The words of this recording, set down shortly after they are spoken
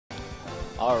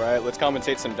All right, let's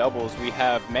commentate some doubles. We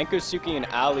have Mankosuki and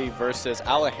Ali versus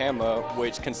Alahama,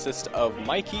 which consists of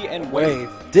Mikey and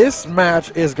Wave. This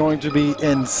match is going to be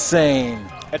insane.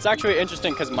 It's actually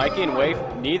interesting because Mikey and Wave,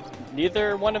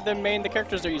 neither one of them main the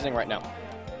characters they're using right now.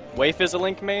 Wave is a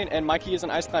Link main, and Mikey is an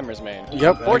Ice Climbers main.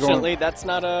 Yep. Fortunately, that's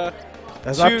not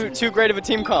too great of a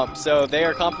team comp, so they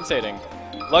are compensating.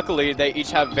 Luckily, they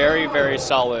each have very, very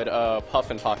solid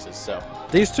Puff and Foxes. So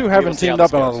these two haven't teamed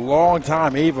up in a long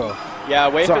time, Evo. Yeah,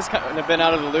 Wave has kind of been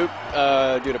out of the loop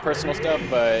due to personal stuff,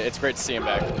 but it's great to see him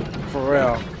back. For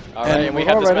real. All right, and we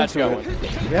have this match going.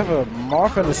 We have a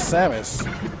Morph and a Samus.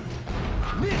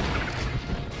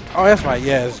 Oh, that's right.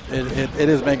 Yes, it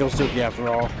is Mankosuki after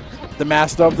all. The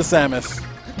master of the Samus.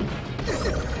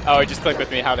 Oh, it just clicked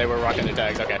with me how they were rocking the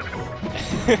tags. Okay.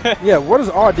 Yeah, what does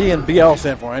RD and BL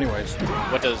stand for anyways?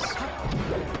 What does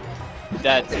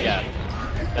that? Yeah,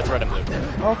 that's red and blue.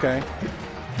 Okay.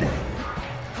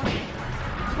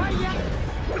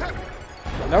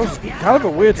 That was kind of a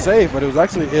weird save, but it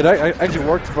actually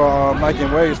worked for Mikey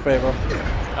and Wave's favor.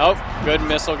 Oh, good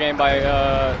missile game by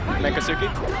Mankosuki.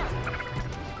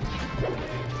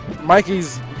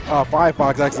 Mikey's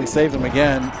Firefox actually saved him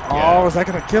again. Yeah. Oh, is that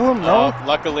going to kill him? No.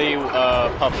 Luckily,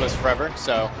 Puff lives forever,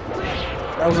 so.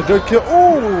 That was a good kill.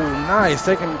 Oh, nice.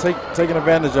 Taking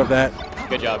advantage of that.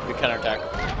 Good job. Good counterattack.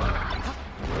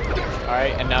 All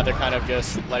right, and now they're kind of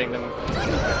just letting them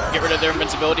get rid of their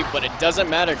invincibility, but it doesn't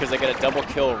matter because they get a double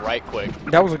kill right quick.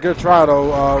 That was a good try,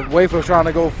 though. Wave was trying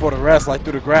to go for the rest, like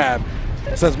through the grab.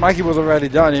 Since Mikey was already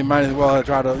done, he might as well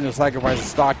try to sacrifice his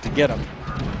stock to get him.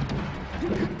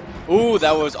 Ooh,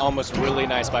 that was almost really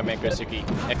nice by Mankosuki.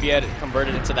 If he had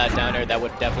converted into that down air, that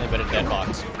would definitely been a dead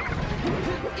fox.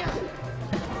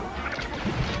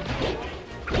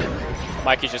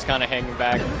 Mikey's just kind of hanging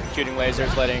back, shooting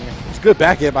lasers, letting... It's good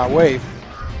back air by Wave.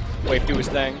 Wave do his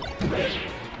thing.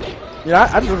 Yeah,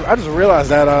 I just realized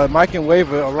that Mike and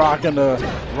Wave are rocking the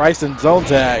Rice and Zone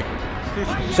tag.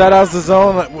 Shout outs to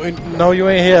Zone. We know you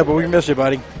ain't here, but we miss you,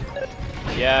 buddy.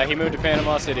 Yeah, he moved to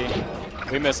Panama City.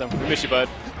 We miss him. We miss you, bud.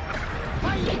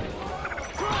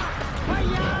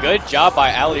 Good job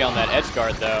by Ali on that edge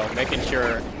guard, though, making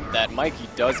sure that Mikey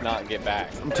does not get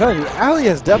back. I'm telling you, Ali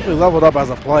has definitely leveled up as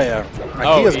a player.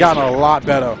 Like, he has gotten a lot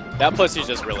better. That plus he's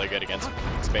just really good against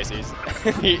Spaceys.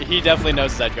 he definitely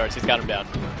knows his edge guards. He's got him down.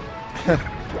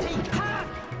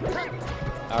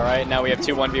 All right, now we have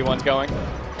two 1v1s going.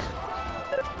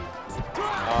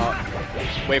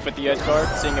 Wave with the edge guard,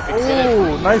 seeing if he can get it.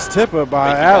 Ooh, nice tipper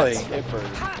by Ali.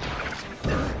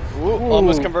 Ooh,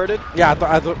 almost converted. Yeah, I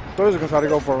thought he was going to try to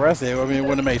go for a rest here. I mean, it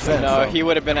wouldn't have made sense. No, so. he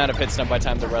would have been out of hit stun by the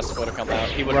time the rest would have come out.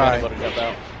 He would have been able to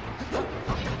jump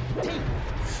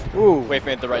out. Ooh. Wave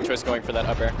made the right choice going for that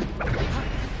up air.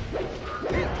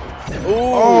 Ooh.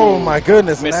 Oh, my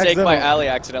goodness. Mistake by Ali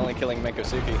accidentally killing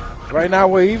Mankosuki. Right now,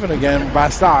 we're even again by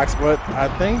stocks, but I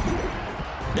think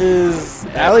is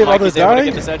Ali about to die? Able to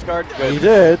get this edge guard? Good. He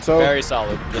did. So very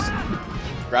solid. Just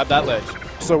grab that ledge.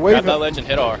 So Wave grab that ledge and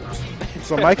hit R.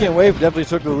 So Mikey and Wave definitely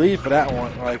took the lead for that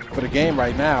one, like for the game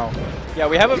right now. Yeah,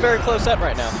 we have a very close set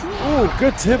right now. Ooh,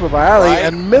 good tipper by Ali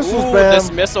and missile spam.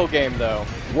 This missile game though.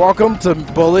 Welcome to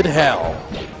Bullet Hell.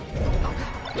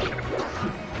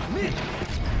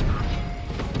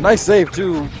 Nice save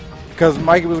too, because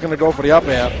Mikey was going to go for the up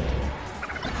air.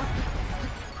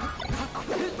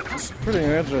 It's pretty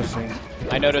interesting.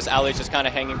 I notice Ali's just kind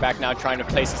of hanging back now, trying to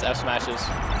place his F smashes.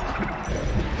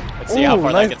 Let's see how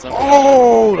far that gets him.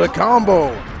 Oh, the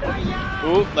combo.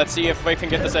 Ooh, let's see if Wave can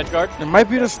get this edge guard. It might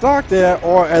be the stock there,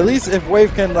 or at least if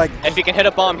Wave can, like... If he can hit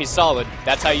a bomb, he's solid.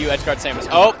 That's how you edge guard Samus.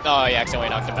 Oh, he accidentally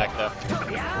knocked him back, though.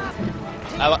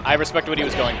 I respect what he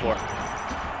was going for.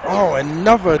 Oh,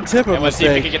 another tipper And let's see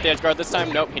if he mistake. can get the edge guard this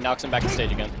time. Nope, he knocks him back to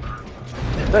stage again.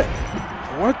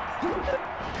 What?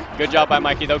 Good job by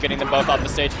Mikey, though, getting them both off the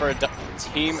stage for a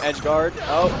team edge guard.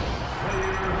 Oh.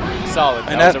 Solid.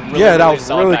 That was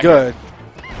really good.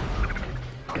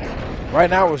 Right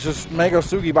now it was just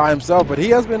Mankosuki by himself, but he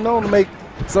has been known to make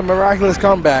some miraculous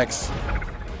comebacks.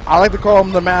 I like to call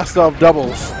him the master of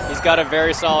doubles. He's got a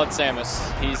very solid Samus.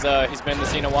 He's been in the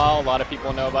scene a while. A lot of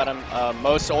people know about him.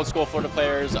 Most old school Florida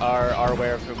players are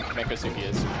aware of who Mankosuki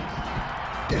is.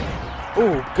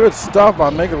 Ooh, good stuff by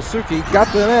Mankosuki.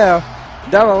 Got the air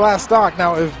down to the last stock.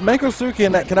 Now, if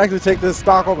Mankosuki can actually take this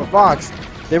stock over Fox,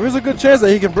 there is a good chance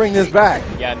that he can bring this back.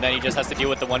 Yeah, and then he just has to deal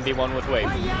with the 1v1 with Wave.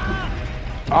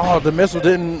 Oh, the missile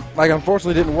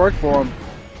unfortunately didn't work for him.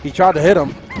 He tried to hit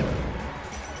him.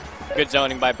 Good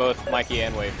zoning by both Mikey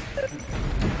and Wave.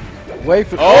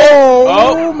 Wave.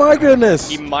 Oh, my goodness.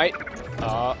 He might.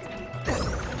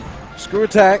 Screw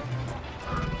attack.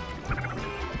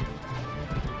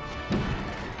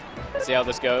 Let's see how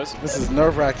this goes. This is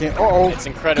nerve-wracking. Uh-oh. It's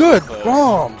incredibly good close.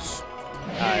 bombs.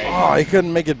 Right. Oh, he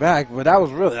couldn't make it back, but that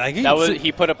was really like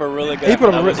he put up a really good. He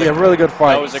put up a really good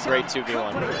fight. That was a great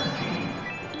 2v1.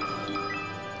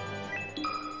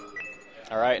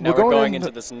 All right, now we're going into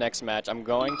this next match. I'm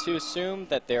going to assume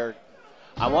that they're.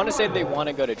 I want to say they want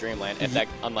to go to Dreamland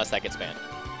unless that gets banned.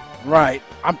 Right.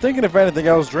 I'm thinking if anything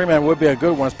else, Dreamland would be a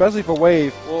good one, especially for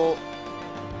Wave. Well,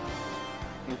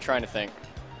 I'm trying to think.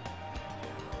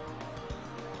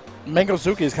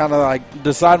 Mankosuki is kind of like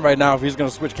deciding right now if he's going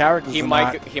to switch characters. He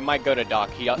might go to Doc.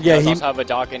 He does also have a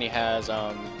Doc, and he has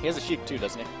a Sheik too,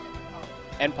 doesn't he?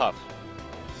 And Puff.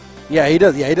 Yeah, he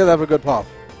does. Yeah, he does have a good Puff.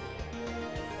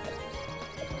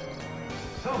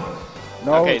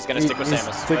 No, okay, he's going to stick with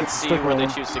Samus. Let's see where they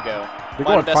choose to go. They're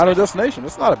going Final Destination.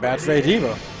 It's not a bad stage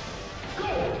either.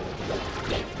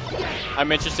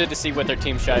 I'm interested to see what their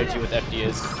team strategy with FD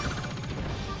is.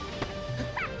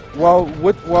 Well,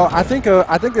 I think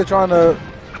they're trying to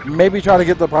maybe try to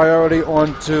get the priority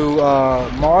onto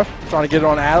Marth, trying to get it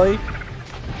on Ali,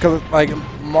 because like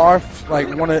Marth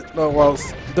well,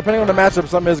 depending on the matchup,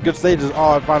 some of his good stages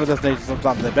are Final Destination,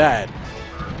 sometimes they're bad.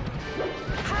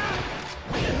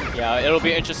 Yeah, it'll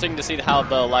be interesting to see how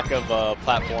the lack of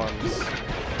platforms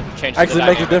changes actually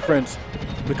makes a difference,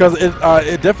 because it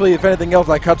definitely, if anything else,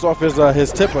 like cuts off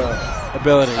his tipper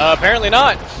ability. Apparently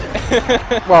not.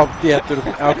 Well, yeah.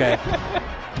 Okay.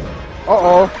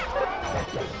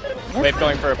 Wave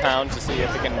going for a pound to see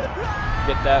if he can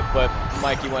get that, but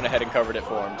Mikey went ahead and covered it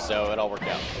for him, so it all worked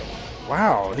out.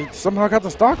 Wow, he somehow got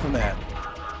the stock from that.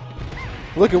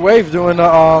 Look at Wave doing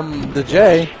the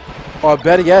J, or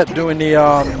better yet, doing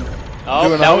the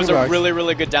that was a really,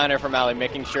 really good down air from Ali,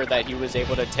 making sure that he was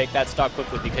able to take that stock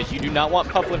quickly, because you do not want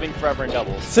Puff living forever in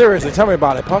doubles. Seriously, tell me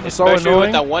about it. Puff is so Especially annoying.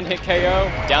 with that one-hit KO.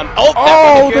 Down. That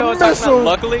one-hit KO. The missile.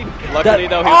 Luckily, though, he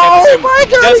was able to. My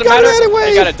God, doesn't matter. It anyway.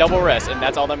 He got a double rest, and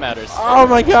that's all that matters. Oh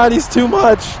my God, he's too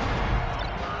much.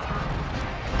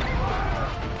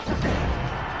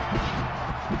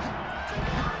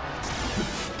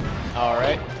 All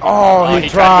right. Oh, he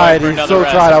tried. He so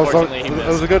tried. It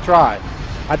was a good try.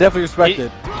 I definitely respect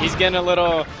it. He's getting a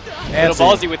little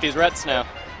ballsy with these rets now.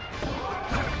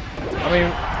 I mean,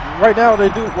 right now they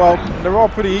do well. They're all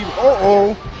pretty even.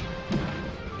 As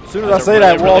soon as I say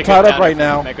that, we're all tied up right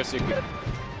now. Mankosuki.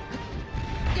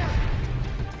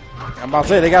 I'm about to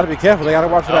say they got to be careful. They got to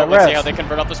watch for that rest. Let's see how they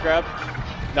convert off this grab.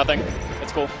 Nothing.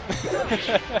 It's cool.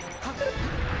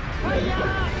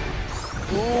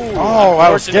 Ooh, oh,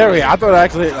 that was scary. I thought I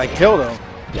actually killed him.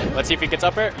 Let's see if he gets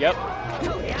up here. Yep.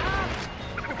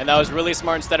 And that was really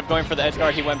smart. Instead of going for the edge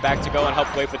guard, he went back to go and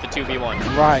help Wave with the 2v1.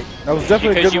 Right. That was definitely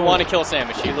because a good you want to kill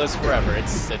Samus. She lives forever.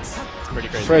 It's pretty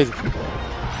crazy. Crazy.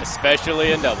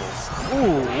 Especially in doubles.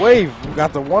 Ooh, Wave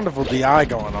got the wonderful DI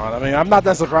going on. I mean, I'm not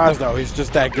that surprised, though. He's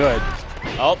just that good.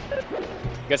 Oh.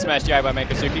 Good smash DI by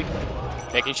Mankosuki.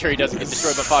 Making sure he doesn't get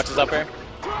destroyed by Fox's up air.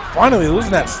 Finally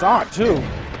losing that stock, too.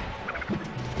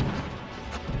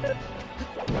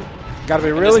 Got to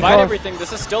be really despite close. Everything,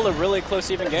 this is still a really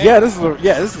close even game. Yeah, this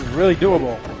is really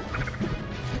doable.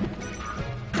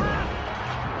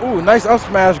 Ooh, nice up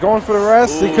smash going for the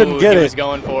rest. He couldn't get it. He was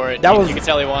going for it. You could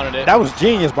tell he wanted it. That was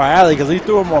genius by Ali because he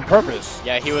threw him on purpose.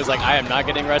 Yeah, he was like, I am not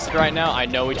getting rested right now. I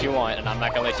know what you want, and I'm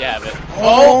not going to let you have it.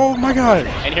 Oh, my God.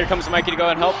 And here comes Mikey to go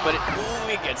and help, but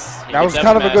he gets that was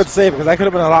kind of a good save because that could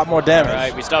have been a lot more damage. All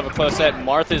right, we still have a close set.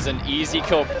 Marth is an easy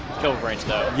kill range,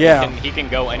 though. Yeah. He can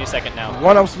go any second now.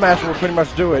 One up smash will pretty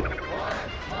much do it.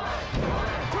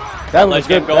 That was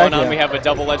good going on. We have a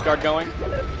double ledge guard going.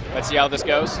 Let's see how this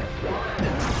goes.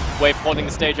 Wave holding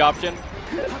the stage option.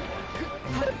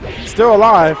 Still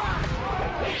alive.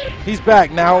 He's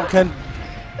back now.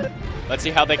 Let's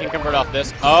see how they can convert off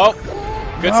this. Oh,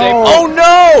 good no. save. Oh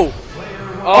no!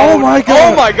 Oh my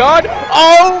God! Oh my God!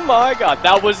 Oh my God!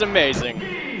 That was amazing.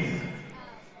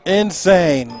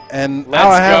 Insane. And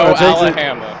Let's go,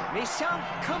 Alahama.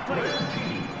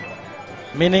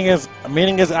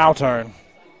 Meaning is our turn.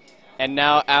 And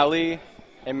now Ali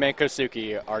and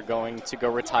Mankosuki are going to go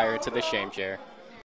retire to the shame chair.